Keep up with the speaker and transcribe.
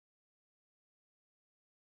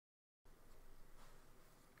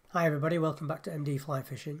Hi everybody, welcome back to MD Fly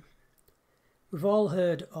Fishing. We've all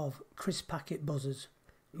heard of crisp packet buzzers,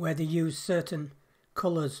 where they use certain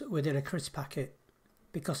colours within a crisp packet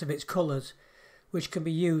because of its colours, which can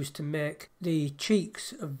be used to make the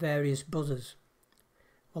cheeks of various buzzers.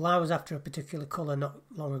 Well, I was after a particular colour not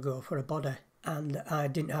long ago for a body, and I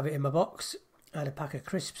didn't have it in my box. I had a pack of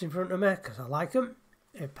crisps in front of me because I like them.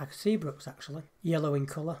 A pack of Seabrooks actually, yellow in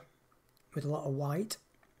colour with a lot of white,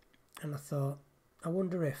 and I thought, I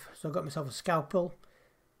wonder if. So I got myself a scalpel,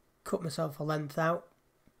 cut myself a length out,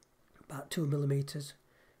 about 2mm,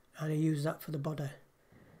 and I used that for the body.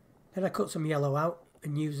 Then I cut some yellow out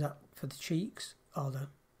and used that for the cheeks, or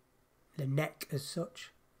the neck as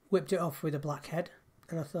such. Whipped it off with a black head,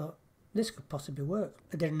 and I thought, this could possibly work.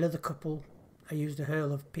 I did another couple, I used a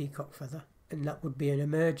hurl of peacock feather, and that would be an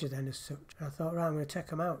emerger then as such. And I thought, right, I'm going to take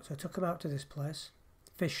them out. So I took them out to this place,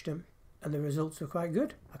 fished them, and the results were quite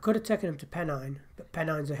good. I could have taken them to Pennine, but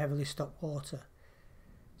Pennine's a heavily stocked water,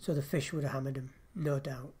 so the fish would have hammered them, no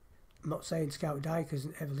doubt. I'm not saying Scout Dike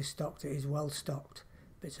isn't heavily stocked, it is well stocked,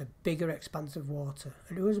 but it's a bigger expanse of water,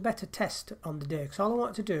 and it was a better test on the day, because all I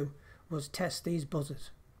wanted to do was test these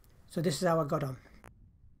buzzers. So this is how I got on.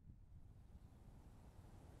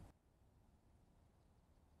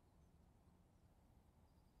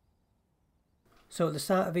 So at the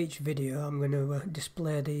start of each video I'm going to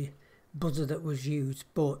display the buzzer that was used,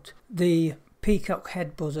 but the peacock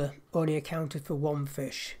head buzzer only accounted for 1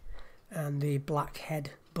 fish and the black head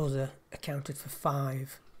buzzer accounted for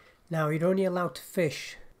 5. Now you're only allowed to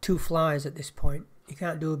fish 2 flies at this point. You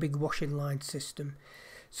can't do a big washing line system.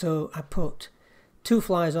 So I put 2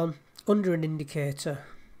 flies on under an indicator.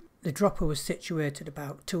 The dropper was situated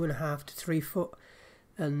about 2.5 to 3 foot,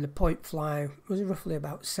 and the point fly was roughly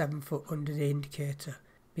about 7 foot under the indicator,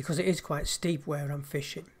 because it is quite steep where I'm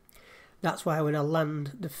fishing. That's why when I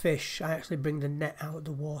land the fish, I actually bring the net out of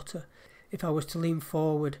the water. If I was to lean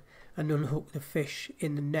forward and unhook the fish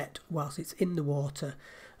in the net whilst it's in the water,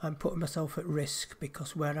 I'm putting myself at risk,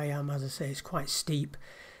 because where I am, as I say, is quite steep,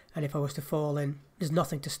 and if I was to fall in, there's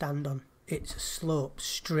nothing to stand on. It's a slope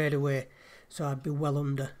straight away, so I'd be well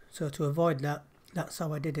under. So to avoid that, that's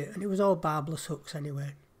how I did it, and it was all barbless hooks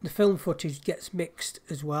anyway. The film footage gets mixed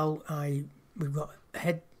as well. We've got a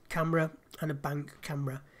head camera and a bank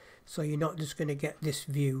camera, so you're not just going to get this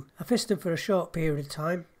view. I fished them for a short period of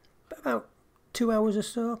time, about 2 hours or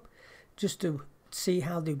so, just to see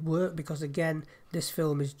how they work, because again, this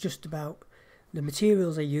film is just about the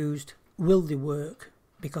materials I used. Will they work?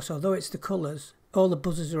 Because although it's the colours, all the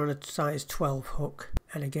buzzers are on a size 12 hook,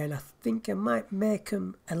 and again I think I might make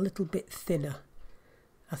them a little bit thinner.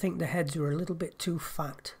 I think the heads are a little bit too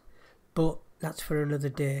fat, but that's for another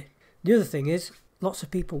day. The other thing is, lots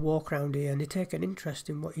of people walk around here and they take an interest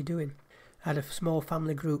in what you're doing. I had a small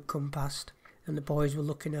family group come past, and the boys were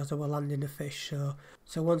looking as I were landing a fish.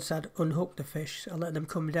 So once I'd unhooked the fish, I let them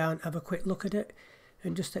come down, have a quick look at it,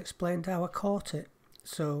 and just explained how I caught it.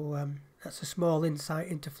 So that's a small insight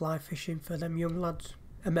into fly fishing for them young lads.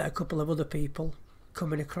 I met a couple of other people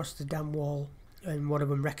coming across the dam wall, and one of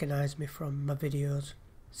them recognised me from my videos.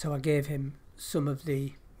 So I gave him some of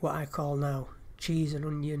the, what I call now, cheese and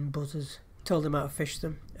onion buzzers. Told him how to fish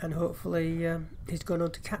them, and hopefully he's gone on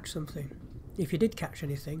to catch something. If you did catch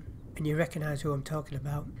anything and you recognise who I'm talking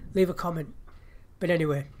about, leave a comment. But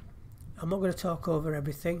anyway, I'm not going to talk over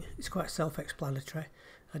everything, it's quite self-explanatory.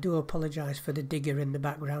 I do apologise for the digger in the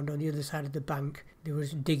background on the other side of the bank. They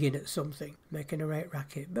was digging at something, making a right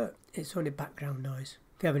racket, but it's only background noise.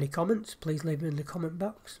 If you have any comments, please leave them in the comment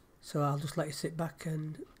box. So I'll just let you sit back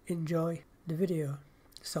and enjoy the video.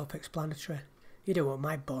 Self-explanatory. You don't want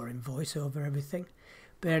my boring voice over everything.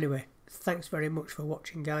 But anyway, thanks very much for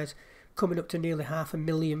watching, guys. Coming up to nearly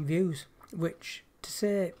 500,000 views, which, to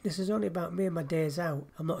say this is only about me and my days out,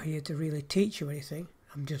 I'm not here to really teach you anything.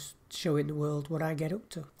 I'm just showing the world what I get up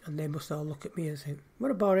to, and they must all look at me and think, what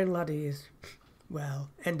a boring lad he is. Well,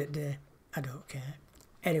 end of the day, I don't care.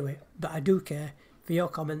 Anyway, but I do care for your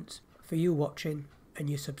comments, for you watching, and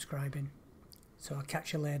you subscribing. So I'll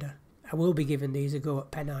catch you later. I will be giving these a go at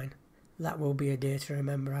Pennine. That will be a day to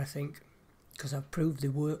remember, I think, because I've proved they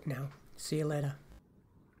work now. See you later.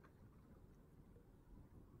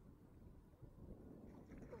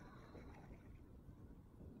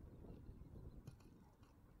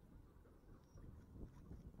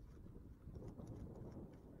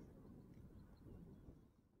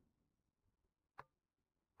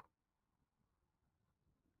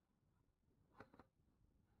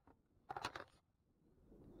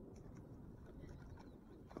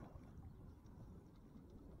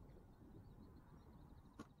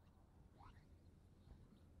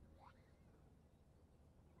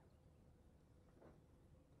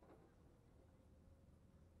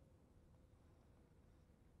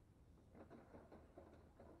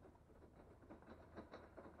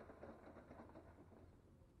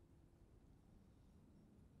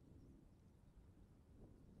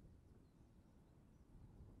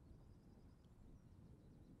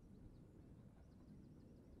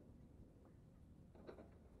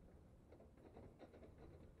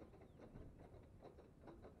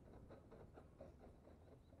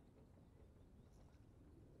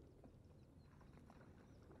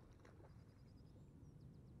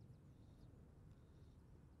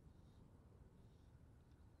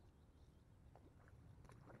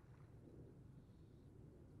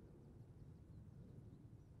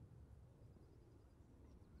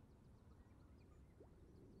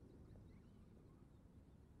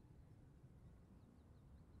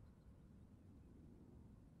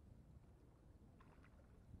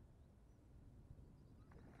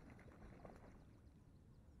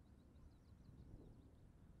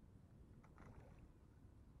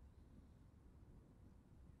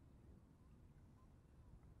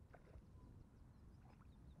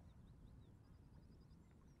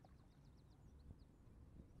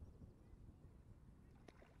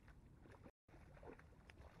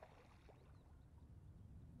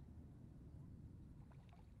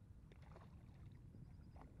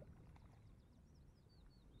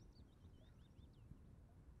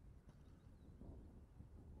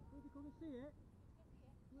 can see it.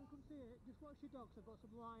 You can see it. Just watch your dogs. I've got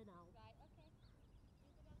some line out. Right, okay.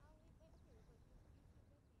 You go down, I'll leave it here, but you keep busy.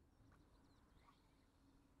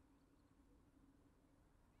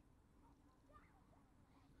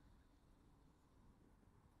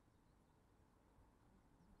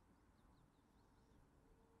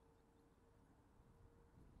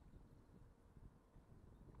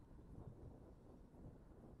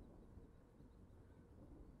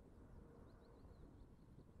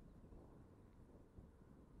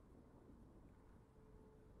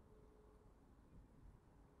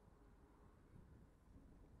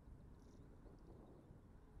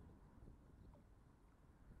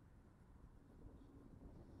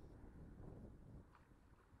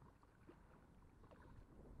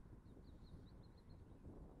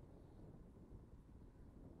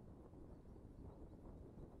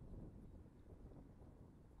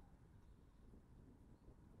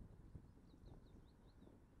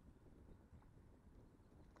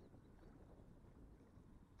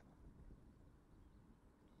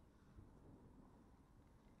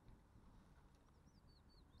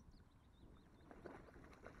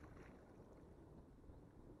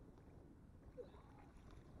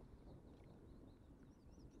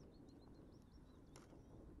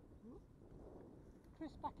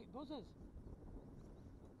 Crisp packet buzzers.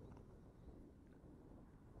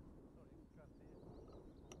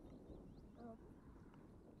 Sorry, can't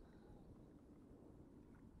see it.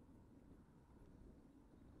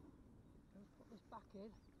 Let's put this back in.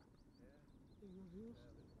 Yeah. In reviews.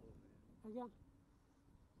 Yeah, this is lovely. Again.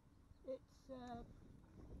 It's oops,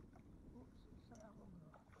 sorry, how long ago?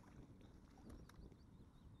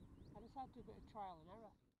 I decided to do a bit of trial and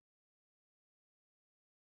error.